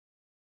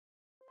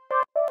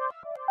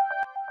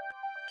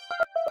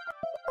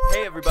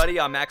Hey everybody,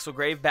 I'm Axel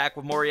back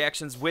with more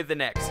reactions with the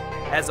next.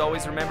 As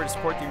always, remember to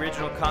support the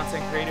original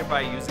content creator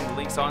by using the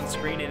links on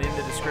screen and in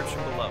the description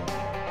below.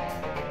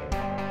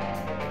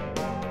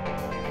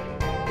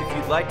 If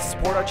you'd like to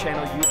support our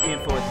channel, use the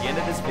info at the end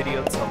of this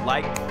video to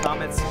like,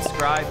 comment,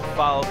 subscribe,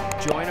 follow,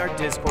 join our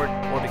Discord,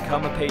 or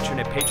become a patron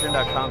at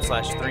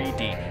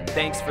patreon.com/3D.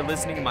 Thanks for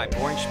listening to my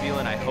boring spiel,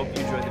 and I hope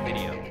you enjoy the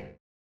video.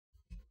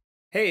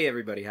 Hey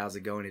everybody, how's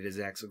it going? It is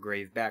Axel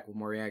back with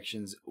more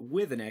reactions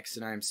with an X,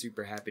 and I am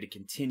super happy to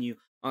continue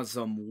on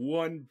some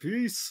One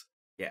Piece.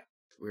 Yeah,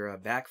 we're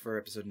back for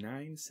episode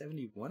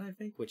 971, I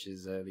think, which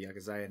is the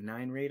Yakuzaya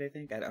 9 raid, I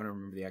think. I don't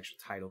remember the actual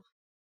title.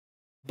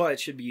 But it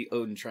should be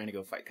Oden trying to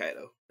go fight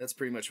Kaido. That's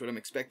pretty much what I'm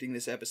expecting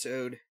this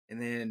episode.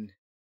 And then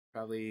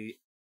probably,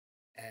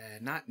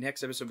 not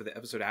next episode, but the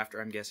episode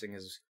after, I'm guessing,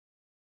 is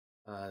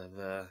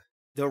the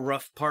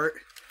rough part.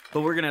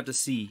 But we're going to have to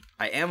see.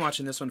 I am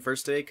watching this one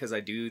first today because I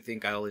do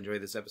think I'll enjoy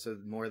this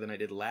episode more than I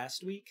did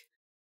last week.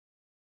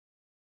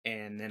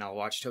 And then I'll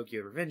watch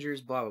Tokyo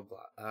Revengers, blah, blah,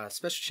 blah.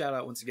 Special shout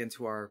out once again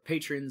to our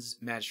patrons,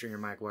 Mad Stringer,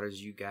 Mike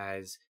Waters. You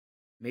guys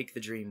make the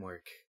dream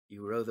work.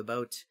 You row the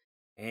boat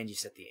and you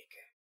set the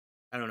anchor.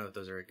 I don't know if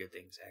those are good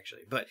things,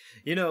 actually. But,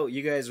 you know,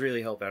 you guys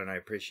really help out and I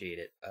appreciate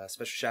it.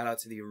 Special shout out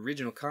to the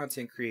original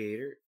content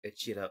creator,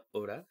 Ichira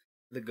Oda,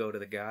 the goat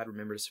of the god.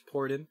 Remember to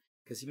support him,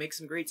 because he makes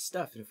some great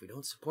stuff, and if we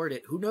don't support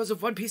it, who knows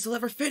if One Piece will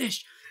ever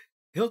finish?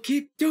 He'll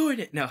keep doing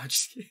it. No, I'm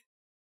just kidding.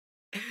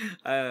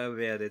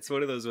 Man, it's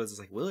one of those ones. It's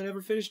like, will it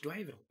ever finish? Do I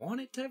even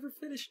want it to ever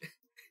finish?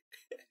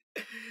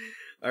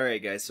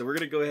 Alright, guys, so we're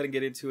going to go ahead and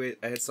get into it.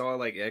 I saw,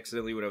 like,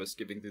 accidentally when I was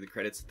skipping through the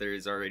credits that there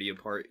is already a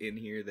part in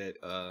here that,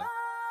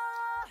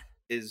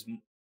 is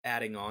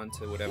adding on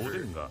to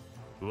whatever.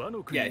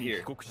 Yeah,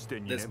 here.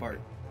 This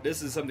part.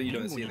 This is something you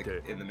don't see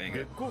in the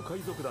manga. We're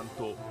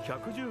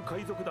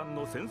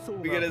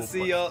gonna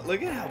see y'all.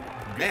 Look at how.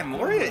 Man,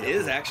 Moria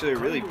is actually a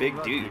really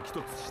big dude.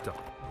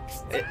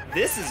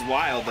 This is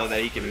wild, though,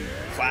 that he can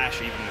clash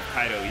even with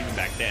Kaido, even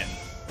back then.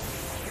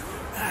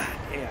 Ah,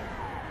 damn.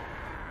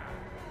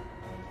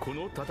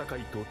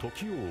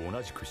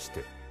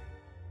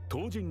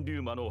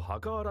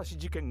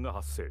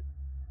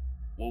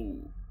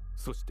 Whoa.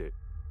 そして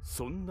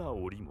そんな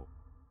折も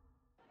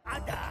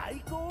大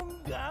根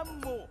ガン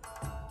も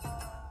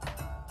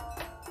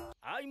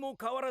相も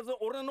変わらず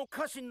俺の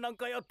家臣なん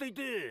かやってい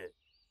て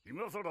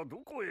今さらど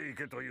こへ行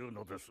けという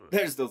のです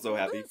They're still so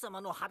happy.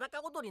 様の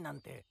裸踊りなん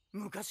て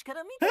昔か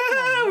ら見て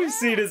We've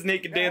seen his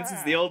naked dance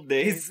since the old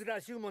days.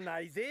 珍しいも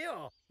ないぜ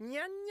よに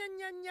ゃんにゃん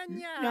にゃんにゃん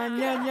にゃん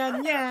にゃんにゃ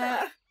んにゃん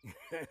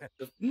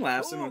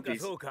Laughs in One Piece.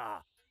 そう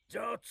かじ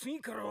ゃあ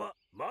次からは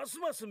ます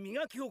ます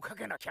磨きをか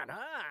けなきゃな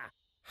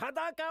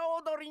裸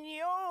踊りに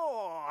よ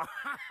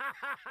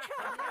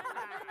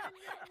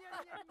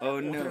Oh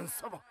no.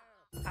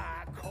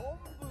 昆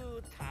布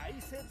大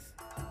切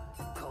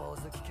光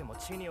月家も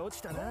地に落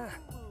ちたな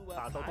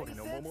跡取り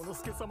の桃之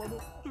助様も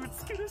美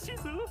しい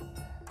ぞ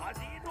味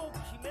の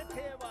決め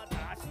手は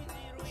だし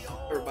汁よ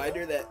A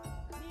reminder that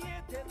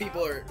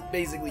people are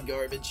basically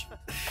garbage.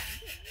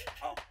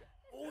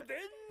 おでん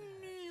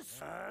に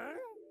さ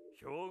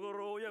兵庫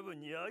老親分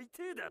に会い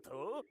てえだ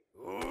と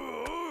お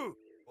お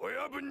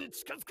親分に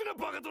近づくな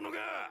バカ殿が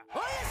お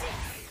や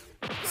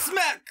し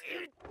Smack!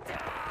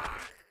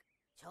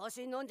 調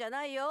子に乗んじゃ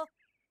ないよ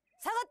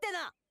下がって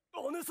な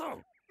お姉さ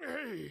ん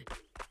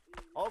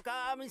お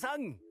かみさ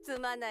んす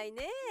まない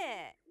ね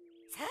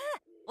さあ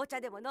お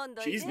茶でも飲ん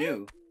どいて She's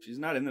new. She's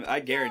not in the.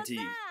 I guarantee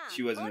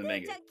she wasn't in the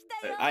manga.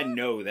 I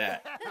know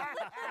that.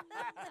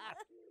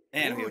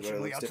 And he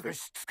looks different.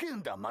 しつけ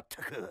んだまっ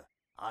たく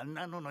あん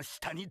なのの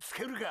下につ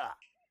けるが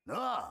な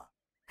あ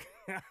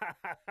バカバ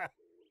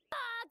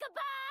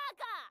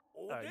カ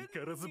相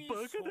変わらずバ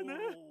カだな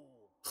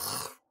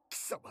貴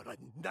様ら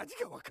に何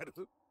がわかる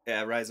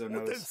Yeah, Raizo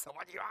knows.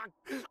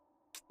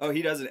 Oh,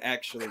 he doesn't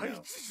actually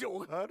know.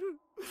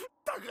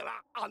 だか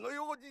らあの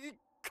ように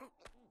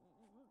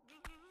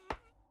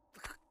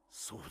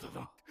そうだ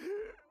な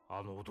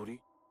あの踊り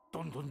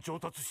どんどん上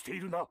達してい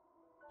るな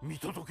見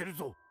届ける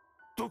ぞ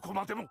どこ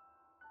までも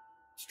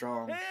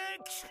Strong.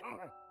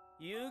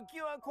 勇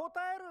気は答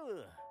え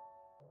る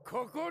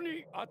ここ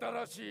に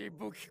新しい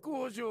武器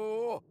工場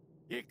を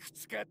いく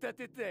つか建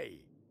てた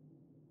い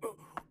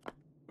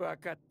わ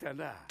かった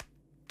な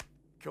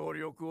協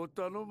力を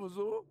頼む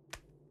ぞ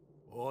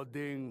お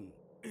でん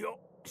いや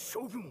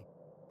将軍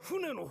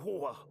船の方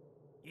は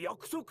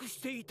約束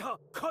していた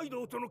カイ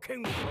ドウとの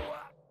剣を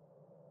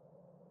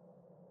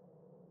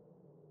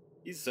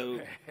He's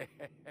so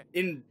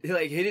in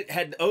like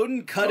had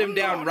Oden cut him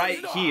down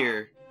right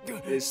here,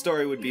 his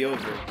story would be over.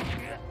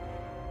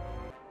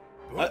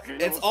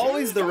 It's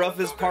always the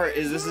roughest part.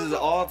 This is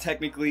all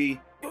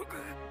technically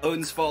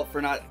Oden's fault for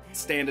not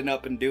standing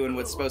up and doing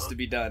what's supposed to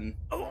be done,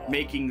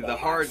 making the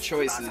hard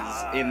choices.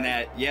 In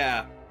that,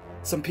 yeah,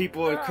 some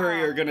people in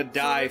Curry are gonna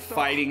die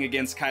fighting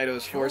against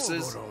Kaido's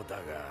forces,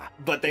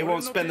 but they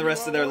won't spend the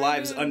rest of their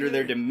lives under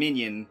their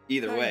dominion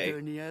either way.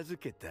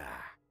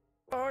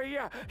 おい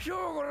や、兵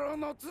庫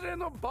の連れ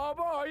のバ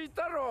バアい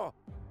たろ。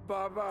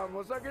ババア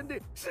も叫ん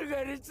です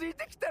がりつい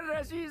てきた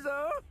らしいぞ。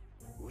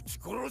撃ち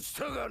殺し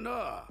たが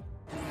な。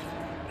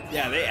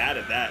Yeah, they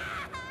added that.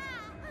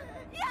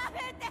 やめ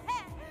て、連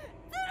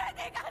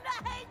れてか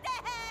ないで。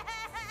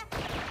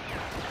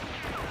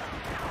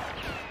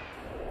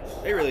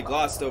 They really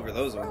glossed over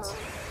those ones.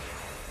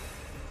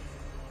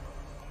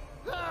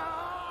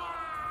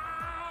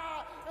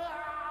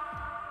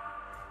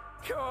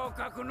 侠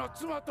客の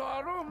妻と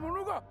あろう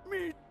者が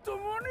みっと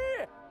もね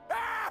え。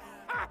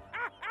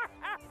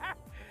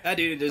 That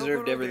dude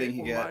deserved everything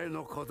he お got. 前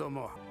の子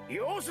供、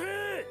よせ、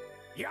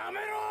やめ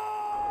ろ。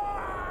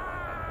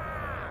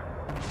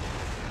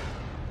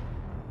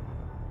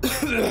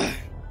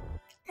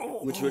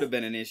 Which would have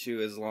been an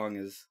issue as long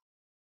as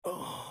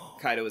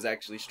Kaido was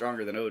actually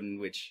stronger than Oden,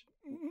 which...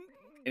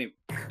 Anyway,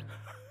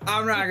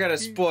 I'm not gonna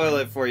spoil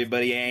it for you,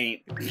 but he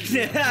ain't. Because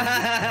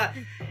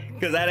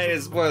that ain't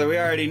a spoiler. We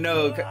already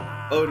know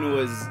Oden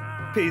was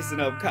piecing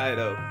up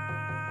Kaido.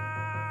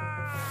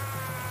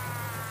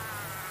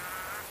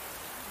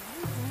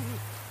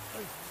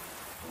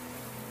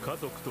 家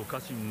族と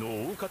家臣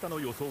の大方の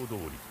予想通り、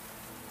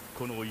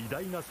この偉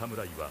大な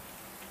侍は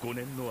5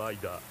年の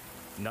間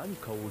何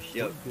かを一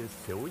人で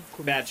背負い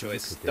込み Bad 続け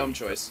choice. てい Dumb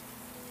た。 choice.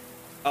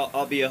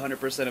 I'll be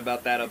 100%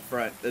 about that up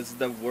front. This is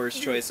the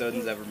worst choice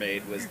Oden's ever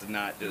made, was to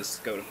not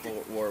just go to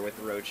full war with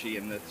Orochi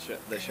and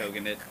the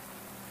shogunate.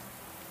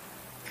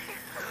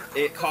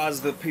 It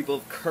caused the people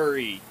of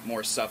Curry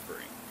more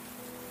suffering.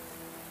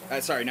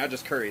 Sorry, not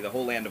just Curry, the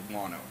whole land of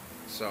Wano.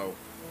 So,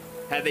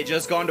 had they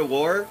just gone to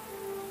war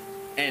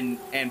and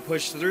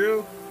pushed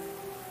through,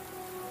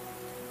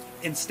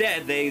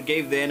 instead they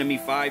gave the enemy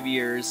 5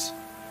 years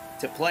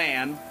to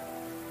plan,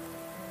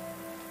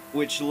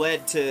 which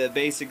led to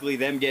basically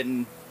them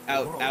getting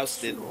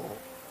ousted.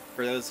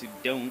 For those who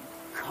don't.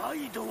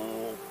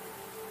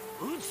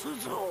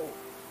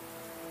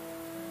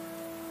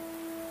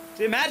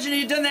 So imagine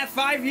you'd done that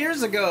 5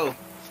 years ago.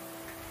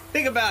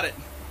 Think about it.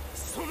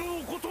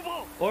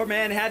 Or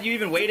man, had you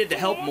even waited to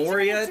help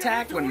Moria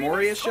attack when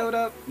Moria showed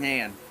up?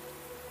 Man.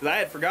 Because I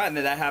had forgotten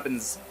that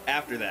happens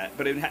after that,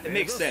 but it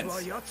makes sense.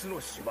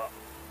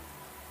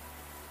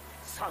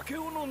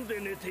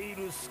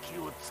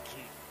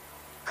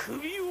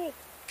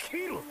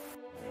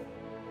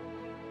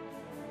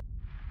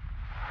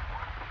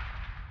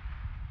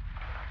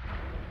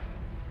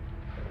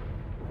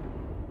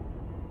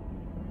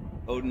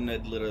 Oden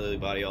had literally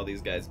body all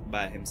these guys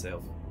by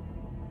himself.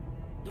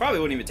 Probably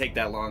wouldn't even take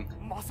that long.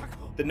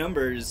 The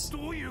numbers...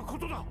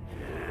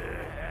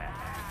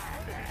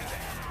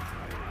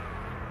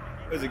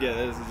 Once again,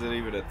 this isn't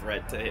even a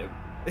threat to him.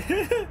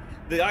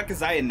 The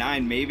Akazai in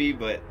 9 maybe,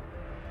 but...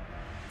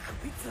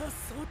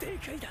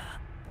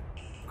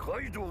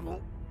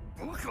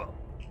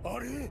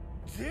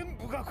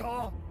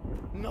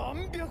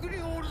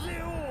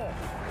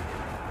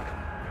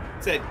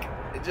 Said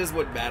it just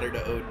wouldn't matter to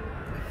Oden.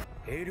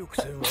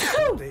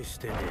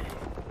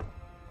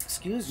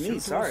 Excuse me,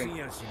 sorry.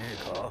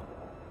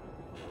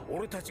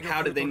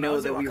 How did they know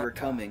that we were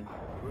coming?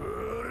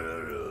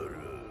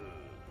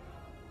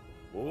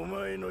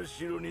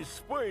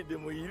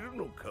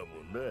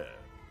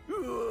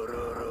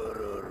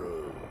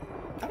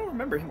 I don't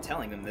remember him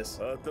telling them this.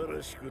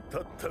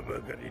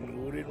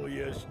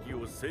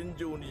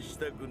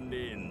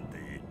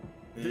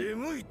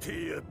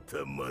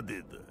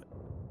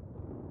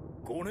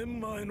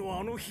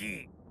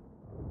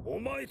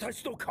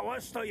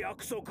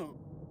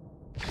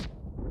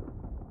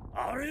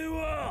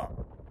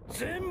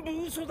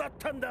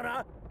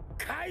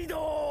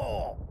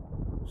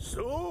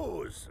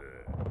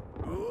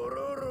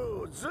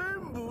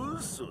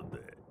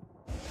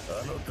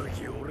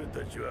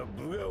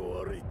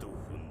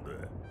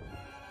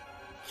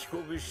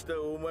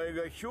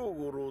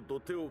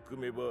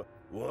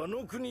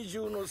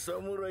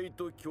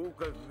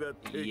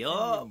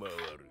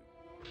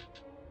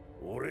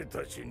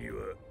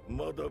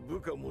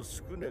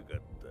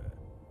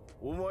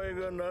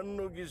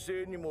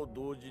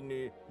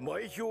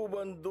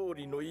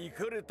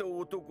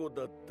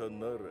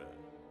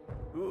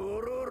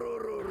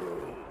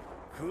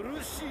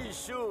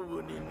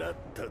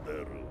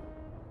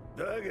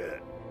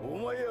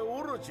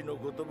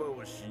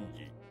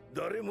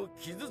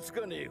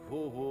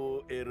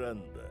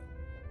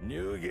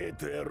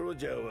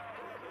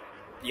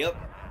 Yep.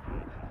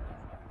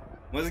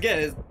 Once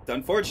again,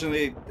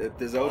 unfortunately,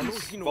 this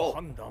Oden's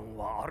fault.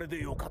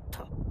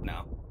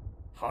 No.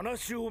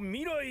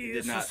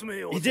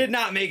 He did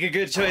not make a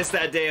good choice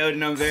that day,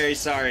 Oden. I'm very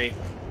sorry.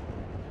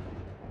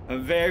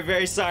 I'm very,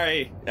 very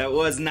sorry. That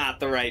was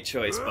not the right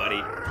choice,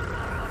 buddy.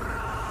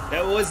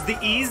 That was the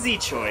easy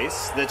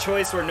choice. The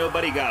choice where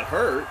nobody got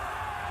hurt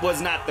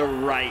was not the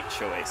right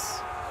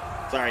choice.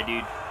 Sorry,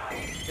 dude.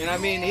 And I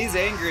mean, he's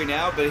angry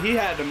now, but he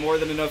had more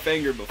than enough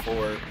anger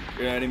before.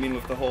 You know what I mean?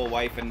 With the whole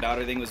wife and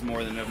daughter thing was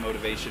more than enough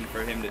motivation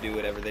for him to do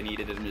whatever they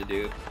needed him to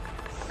do.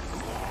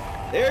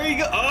 There you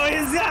go. Oh,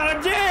 he's got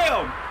a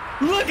jam!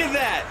 Look at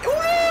that!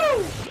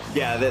 Woo!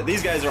 Yeah,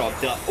 these guys are all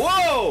done.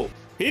 Whoa!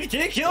 He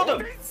killed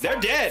them! They're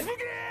dead!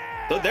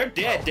 They're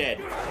dead.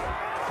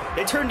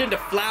 They turned into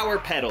flower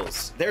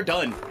petals. They're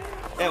done.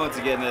 And once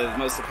again,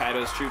 most of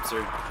Kaido's troops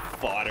are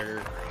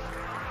fodder.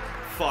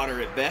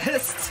 Fodder at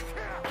best.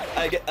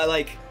 I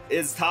like,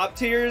 his top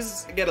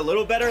tiers get a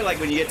little better, like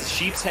when you get to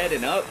Sheep's Head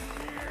and up.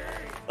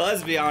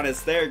 Let's be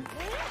honest, they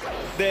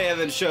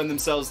haven't shown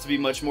themselves to be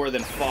much more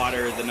than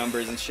fodder, the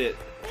numbers and shit.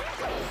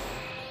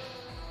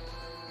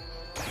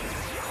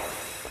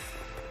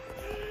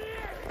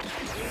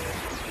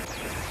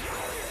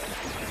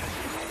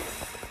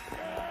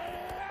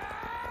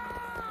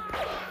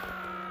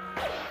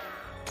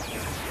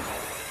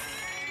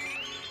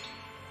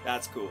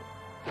 That's cool.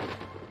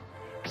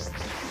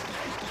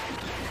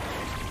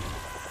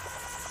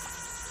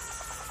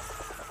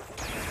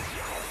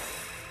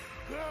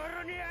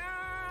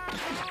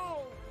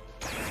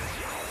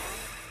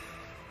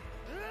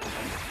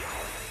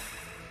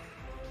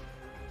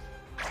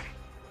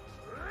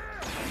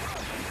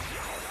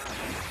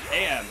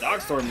 Damn,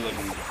 Dogstorm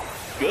looking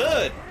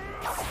good.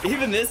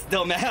 Even this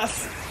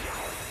dumbass.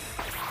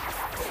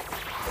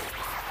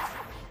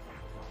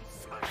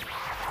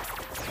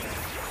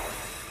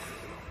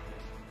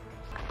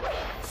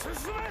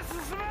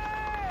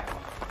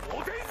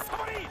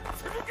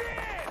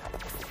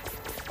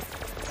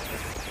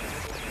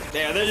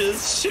 Damn, they're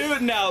just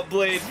shooting out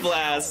blade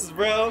blasts,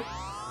 bro.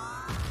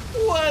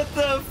 What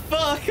the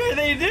fuck are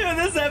they doing?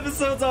 This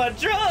episode's on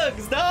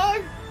drugs,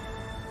 dog.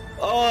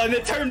 Oh, and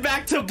it turned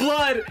back to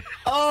blood.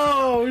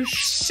 Oh,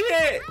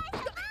 shit.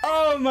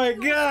 Oh, my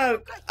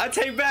God. I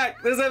take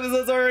back. This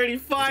episode's already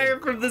fire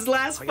from this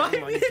last 5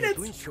 minutes.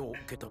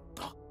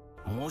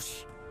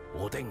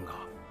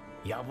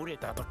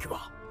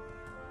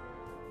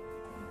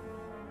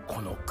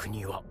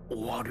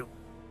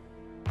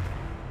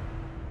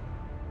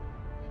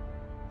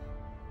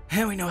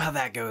 And we know how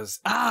that goes.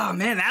 Ah,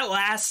 man, that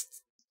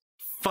last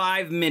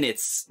 5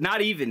 minutes, not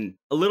even,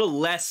 a little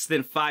less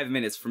than 5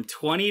 minutes, from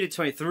 20 to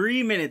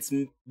 23 minutes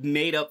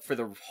made up for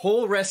the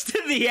whole rest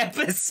of the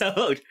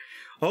episode.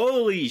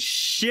 Holy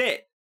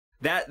shit.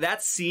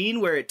 That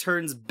scene where it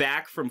turns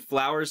back from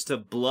flowers to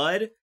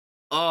blood,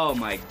 oh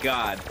my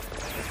God.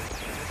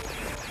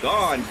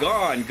 Gone,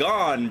 gone,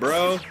 gone,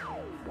 bro.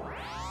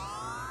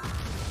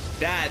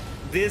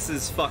 This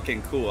is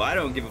fucking cool. I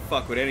don't give a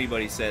fuck what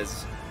anybody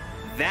says.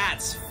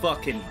 That's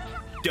fucking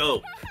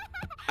dope.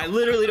 I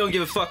literally don't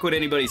give a fuck what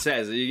anybody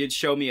says. You could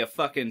show me a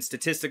fucking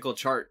statistical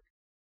chart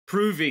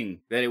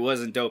proving that it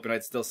wasn't dope and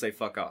I'd still say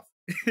fuck off.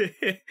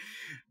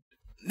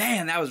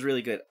 Man, that was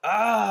really good.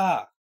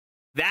 Ah!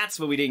 That's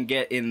what we didn't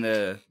get in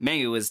the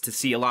manga, was to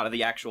see a lot of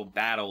the actual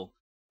battle.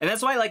 And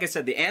that's why, like I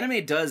said, the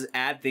anime does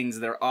add things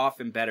that are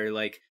often better.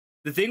 Like,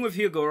 the thing with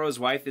Hyogoro's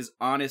wife is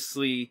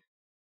honestly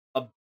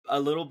a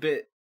little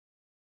bit...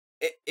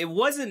 It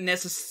wasn't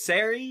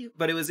necessary,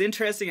 but it was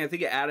interesting. I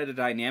think it added a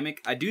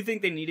dynamic. I do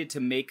think they needed to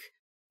make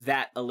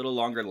that a little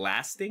longer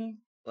lasting.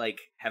 Like,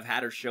 have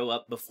had her show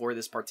up before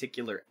this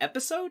particular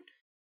episode.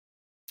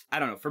 I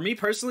don't know. For me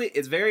personally,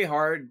 it's very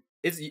hard.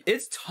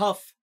 It's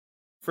tough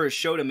for a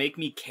show to make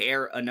me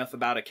care enough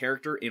about a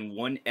character in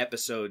one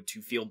episode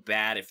to feel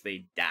bad if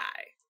they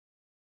die.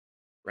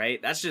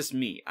 Right? That's just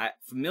me.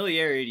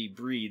 Familiarity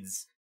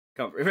breeds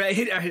comfort, right?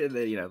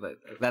 You know,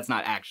 that's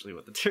not actually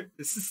what the term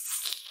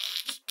is.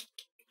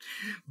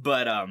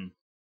 But, I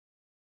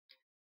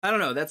don't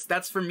know.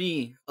 That's for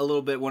me a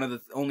little bit one of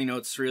the only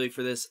notes really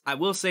for this. I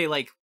will say,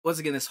 like, once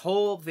again, this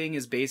whole thing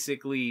is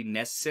basically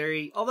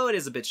necessary, although it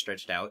is a bit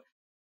stretched out.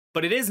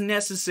 But it is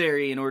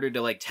necessary in order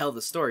to, like, tell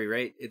the story,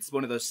 right? It's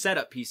one of those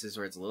setup pieces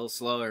where it's a little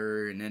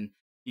slower, and then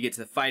you get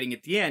to the fighting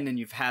at the end, and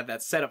you've had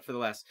that setup for the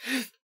last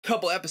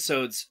couple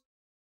episodes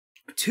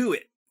to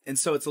it. And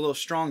so it's a little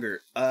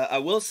stronger. I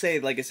will say,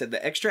 like I said,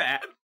 the extra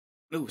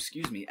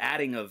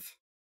adding of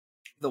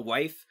the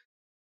wife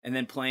and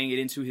then playing it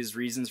into his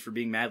reasons for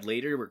being mad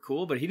later were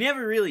cool, but he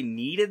never really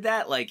needed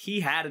that. Like,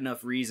 he had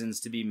enough reasons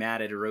to be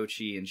mad at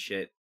Orochi and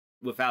shit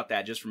without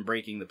that, just from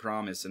breaking the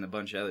promise and a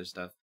bunch of other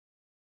stuff.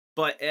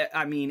 But,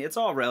 I mean, it's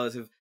all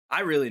relative. I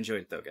really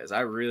enjoyed it, though, guys.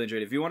 I really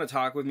enjoyed it. If you want to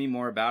talk with me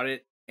more about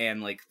it,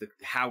 and, like,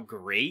 how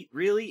great,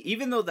 really,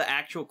 even though the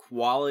actual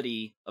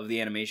quality of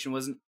the animation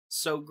wasn't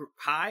so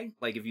high,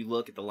 like, if you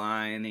look at the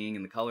lining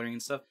and the coloring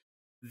and stuff,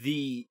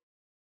 it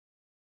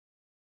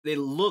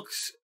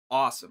looks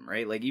awesome,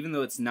 right? Like, even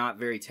though it's not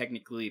very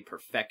technically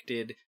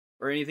perfected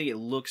or anything, it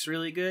looks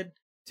really good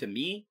to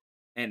me,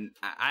 and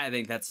I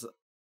think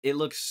it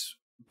looks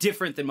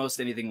different than most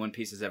anything One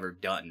Piece has ever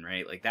done,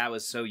 right? Like, that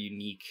was so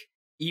unique,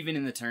 even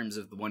in the terms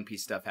of the One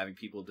Piece stuff, having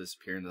people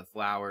disappear into the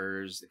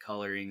flowers, the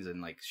colorings,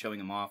 and, like, showing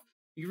them off.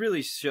 You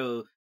really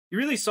saw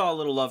a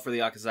little love for the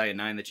Akazaya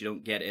 9 that you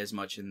don't get as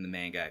much in the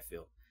manga, I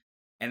feel.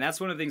 And that's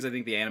one of the things I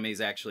think the anime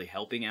is actually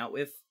helping out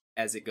with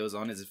as it goes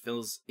on, is it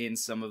fills in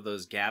some of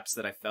those gaps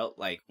that I felt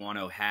like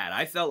Wano had.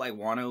 I felt like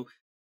Wano,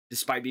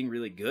 despite being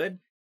really good,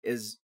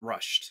 is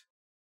rushed.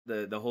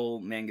 The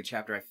whole manga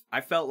chapter, I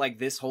felt like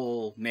this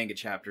whole manga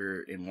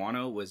chapter in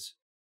Wano was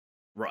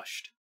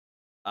rushed.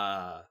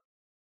 I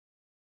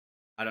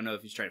don't know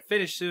if he's trying to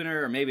finish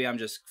sooner, or maybe I'm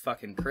just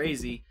fucking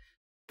crazy,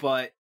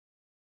 but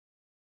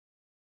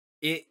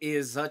it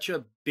is such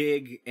a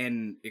big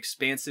and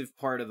expansive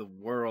part of the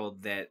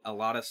world that a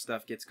lot of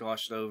stuff gets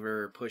glossed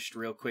over, pushed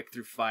real quick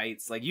through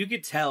fights. Like, you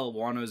could tell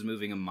Wano's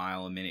moving a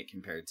mile a minute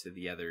compared to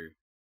the other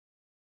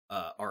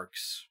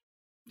arcs.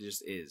 It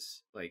just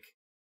is. Like,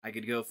 I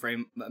could go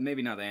frame,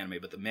 maybe not the anime,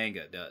 but the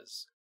manga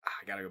does.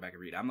 I gotta go back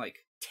and read. I'm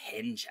like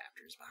 10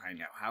 chapters behind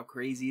now. How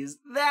crazy is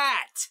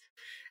that?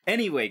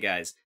 Anyway,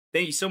 guys,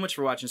 thank you so much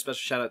for watching. Special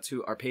shout out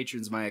to our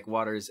patrons, Mike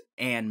Waters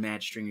and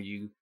Mad Stringer.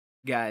 You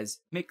guys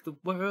make the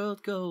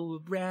world go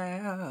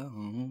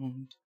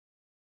around.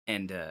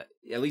 And at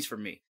least for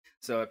me.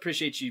 So I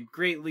appreciate you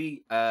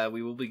greatly.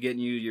 We will be getting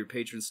you your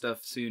patron stuff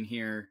soon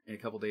here in a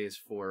couple days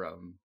for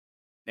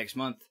next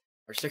month.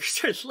 Our stickers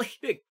are late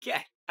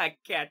again.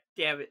 God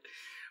damn it.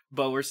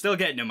 But we're still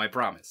getting them, I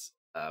promise.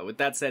 With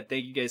that said,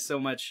 thank you guys so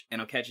much,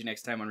 and I'll catch you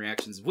next time on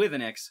ReaXtions with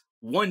an X,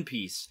 One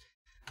Piece.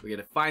 We're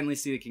going to finally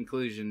see the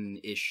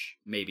conclusion-ish,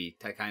 maybe,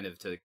 kind of,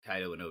 to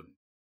Kaido and Oden.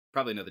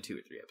 Probably another 2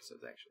 or 3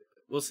 episodes, actually.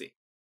 But we'll see.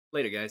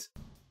 Later, guys.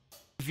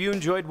 If you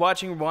enjoyed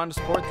watching or want to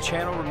support the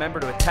channel,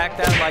 remember to attack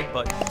that like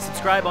button,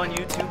 subscribe on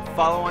YouTube,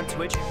 follow on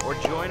Twitch, or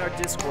join our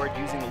Discord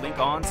using the link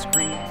on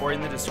screen or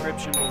in the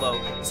description below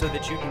so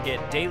that you can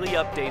get daily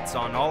updates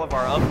on all of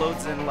our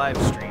uploads and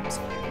live streams.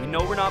 We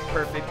know we're not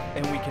perfect,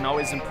 and we can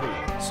always improve,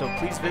 so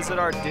please visit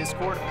our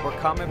Discord or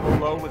comment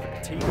below with a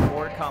critique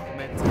or a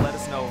compliment to let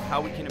us know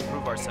how we can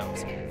improve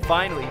ourselves.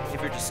 Finally,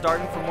 if you're just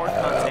starting for more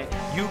content,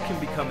 you can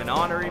become an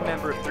honorary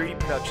member of 3D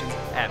Productions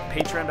at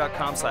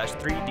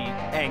patreon.com/3D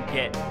and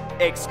get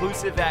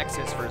exclusive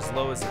access for as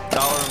low as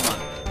 $1 a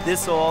month.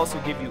 This will also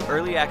give you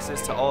early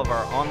access to all of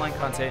our online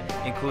content,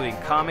 including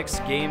comics,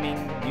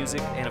 gaming,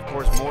 music, and of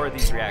course more of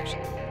these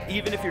reactions.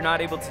 Even if you're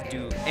not able to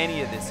do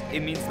any of this, it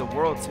means the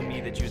world to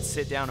me that you would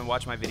sit down and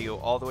watch my video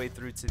all the way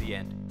through to the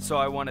end. So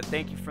I want to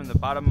thank you from the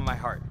bottom of my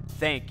heart.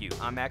 Thank you.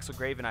 I'm Axel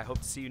Grave, and I hope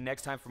to see you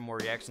next time for more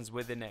reactions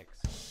with an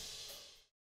X.